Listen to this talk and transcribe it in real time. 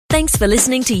Thanks for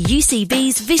listening to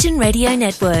UCB's Vision Radio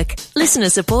Network. Listener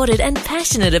supported and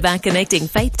passionate about connecting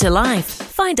faith to life.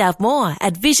 Find out more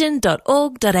at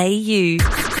vision.org.au.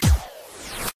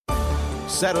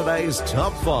 Saturday's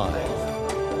Top 5.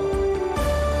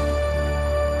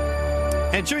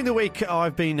 And during the week,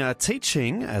 I've been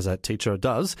teaching, as a teacher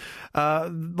does,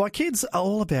 my kids are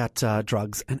all about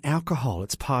drugs and alcohol.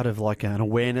 It's part of like an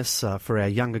awareness for our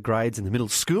younger grades in the middle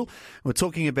school. We're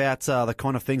talking about the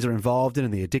kind of things they're involved in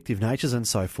and the addictive natures and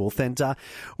so forth. And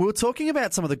we were talking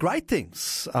about some of the great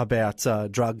things about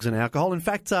drugs and alcohol. In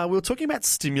fact, we were talking about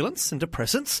stimulants and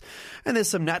depressants. And there's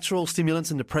some natural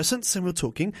stimulants and depressants. And we were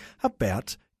talking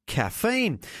about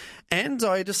caffeine. And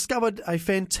I discovered a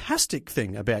fantastic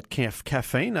thing about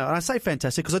caffeine. And I say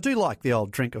fantastic because I do like the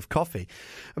old drink of coffee.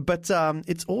 But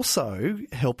it's also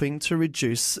helping to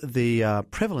reduce the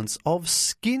prevalence of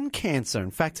skin cancer.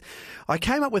 In fact, I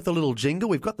came up with a little jingle.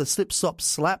 We've got the slip, slop,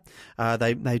 slap.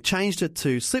 They changed it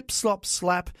to slip, slop,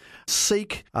 slap,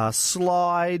 seek,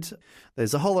 slide.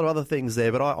 There's a whole lot of other things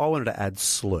there, but I wanted to add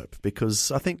slurp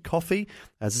because I think coffee,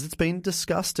 as it's been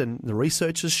discussed and the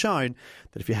research has shown,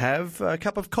 that if you have a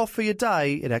cup of coffee a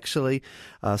day, it actually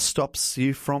stops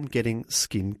you from getting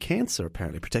skin cancer,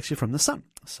 apparently. It protects you from the sun.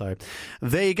 So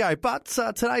there you go. But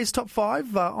today's Top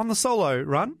 5 on the solo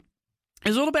run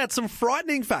is all about some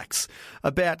frightening facts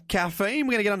about caffeine.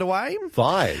 We're going to get underway.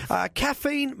 5.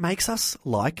 Caffeine makes us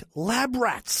like lab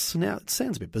rats. Now, it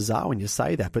sounds a bit bizarre when you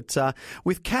say that, but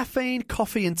with caffeine,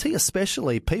 coffee and tea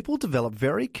especially, people develop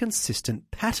very consistent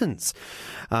patterns.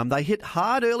 They hit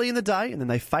hard early in the day and then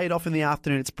they fade off in the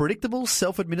afternoon. It's predictable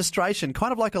self-administration,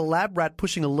 kind of like a lab rat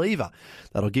pushing a lever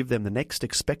that'll give them the next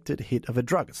expected hit of a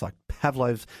drug. It's like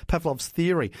Pavlov's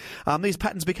theory. These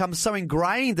patterns become so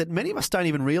ingrained that many of us don't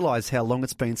even realise how long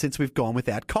it's been since we've gone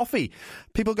without coffee.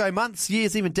 People go months,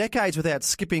 years, even decades without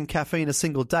skipping caffeine a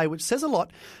single day, which says a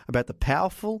lot about the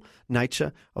powerful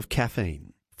nature of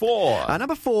caffeine. 4.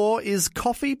 Number 4 is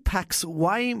coffee packs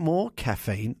way more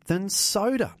caffeine than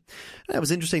soda. Now, it was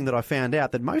interesting that I found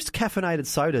out that most caffeinated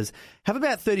sodas have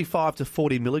about 35 to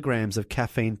 40 milligrams of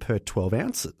caffeine per 12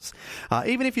 ounces.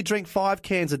 Even if you drink 5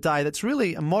 cans a day, that's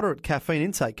really a moderate caffeine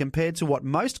intake compared to what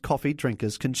most coffee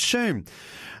drinkers consume.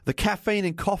 The caffeine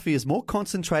in coffee is more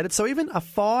concentrated, so even a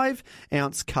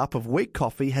 5-ounce cup of weak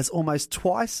coffee has almost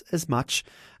twice as much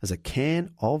as a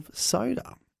can of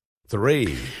soda.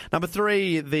 3. Number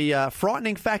 3, the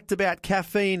frightening fact about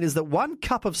caffeine is that 1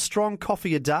 cup of strong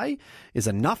coffee a day is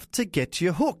enough to get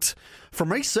you hooked.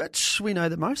 From research, we know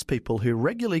that most people who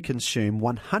regularly consume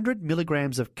 100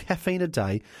 milligrams of caffeine a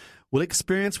day will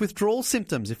experience withdrawal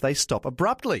symptoms if they stop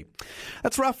abruptly.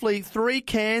 That's roughly 3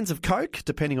 cans of Coke,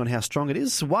 depending on how strong it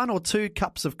is, 1 or 2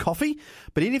 cups of coffee.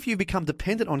 But even if you become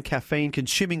dependent on caffeine,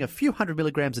 consuming a few hundred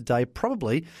milligrams a day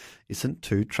probably isn't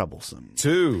too troublesome.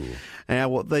 2.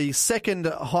 Now, the second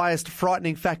highest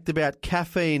frightening fact about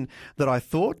caffeine that I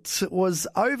thought was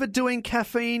overdoing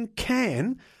caffeine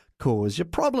can cause you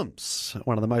problems.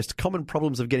 One of the most common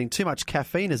problems of getting too much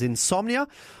caffeine is insomnia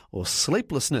or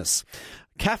sleeplessness.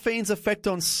 Caffeine's effect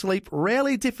on sleep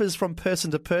rarely differs from person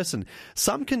to person.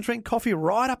 Some can drink coffee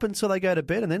right up until they go to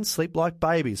bed and then sleep like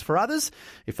babies. For others,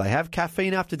 if they have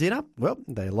caffeine after dinner, well,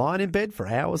 they lie in bed for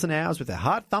hours and hours with their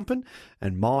heart thumping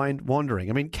and mind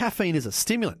wandering. I mean, caffeine is a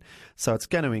stimulant, so it's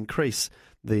going to increase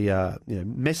the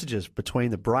messages between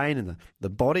the brain and the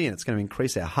body, and it's going to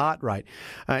increase our heart rate.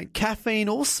 Caffeine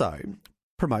also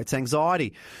promotes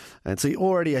anxiety. And it's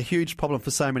already a huge problem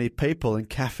for so many people, and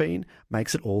caffeine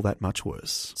makes it all that much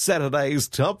worse. Saturday's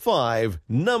Top 5,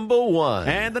 number 1.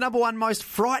 And the number 1 most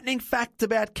frightening fact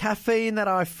about caffeine that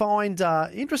I find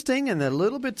interesting, and a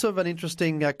little bit of an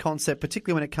interesting concept,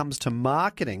 particularly when it comes to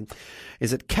marketing, is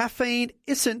that caffeine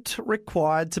isn't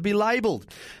required to be labelled.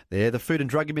 The Food and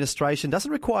Drug Administration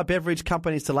doesn't require beverage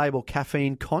companies to label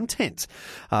caffeine content.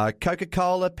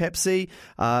 Coca-Cola, Pepsi,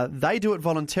 they do it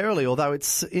voluntarily, although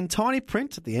it's in tiny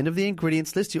print at the end of the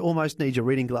ingredients list. You almost need your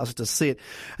reading glasses to see it.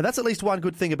 And that's at least one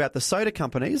good thing about the soda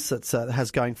companies that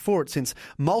has going for it, since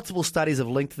multiple studies have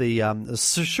linked the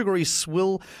sugary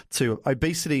swill to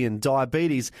obesity and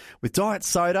diabetes, with diet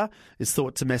soda is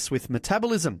thought to mess with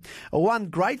metabolism. One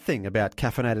great thing about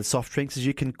caffeinated soft drinks is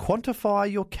you can quantify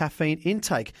your caffeine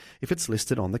intake if it's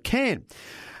listed on the can.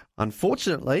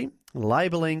 Unfortunately,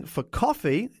 labelling for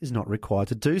coffee is not required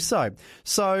to do so.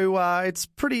 So it's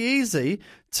pretty easy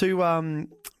to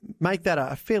make that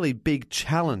a fairly big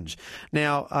challenge.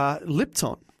 Now,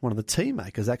 Lipton, one of the tea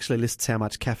makers, actually lists how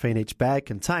much caffeine each bag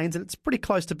contains, and it's pretty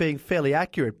close to being fairly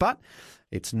accurate, but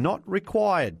it's not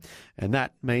required. And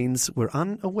that means we're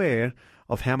unaware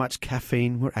of how much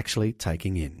caffeine we're actually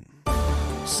taking in.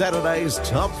 Saturday's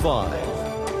Top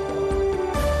 5.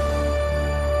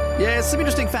 Yeah, some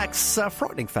interesting facts,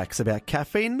 frightening facts about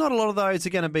caffeine. Not a lot of those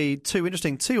are going to be too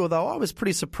interesting to you, although I was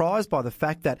pretty surprised by the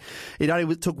fact that it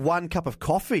only took 1 cup of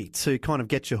coffee to kind of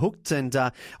get you hooked, and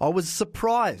I was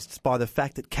surprised by the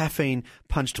fact that coffee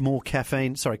punched more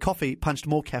caffeine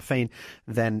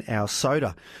than our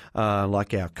soda,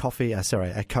 like our our Coke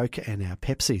and our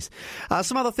Pepsis.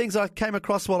 Some other things I came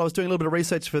across while I was doing a little bit of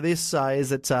research for this is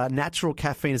that natural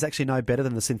caffeine is actually no better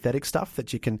than the synthetic stuff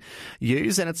that you can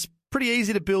use, and it's pretty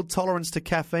easy to build tolerance to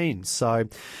caffeine, so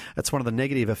that's one of the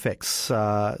negative effects.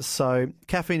 So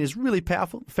caffeine is really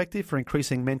powerful, effective for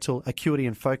increasing mental acuity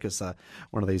and focus,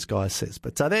 one of these guys says.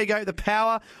 But there you go, the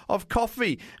power of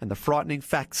coffee and the frightening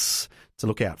facts to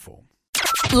look out for.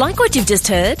 Like what you've just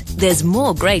heard? There's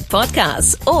more great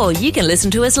podcasts, or you can listen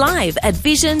to us live at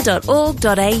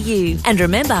vision.org.au. And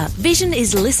remember, Vision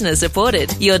is listener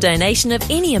supported. Your donation of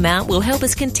any amount will help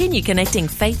us continue connecting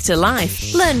faith to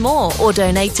life. Learn more or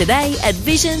donate today at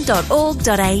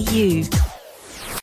vision.org.au.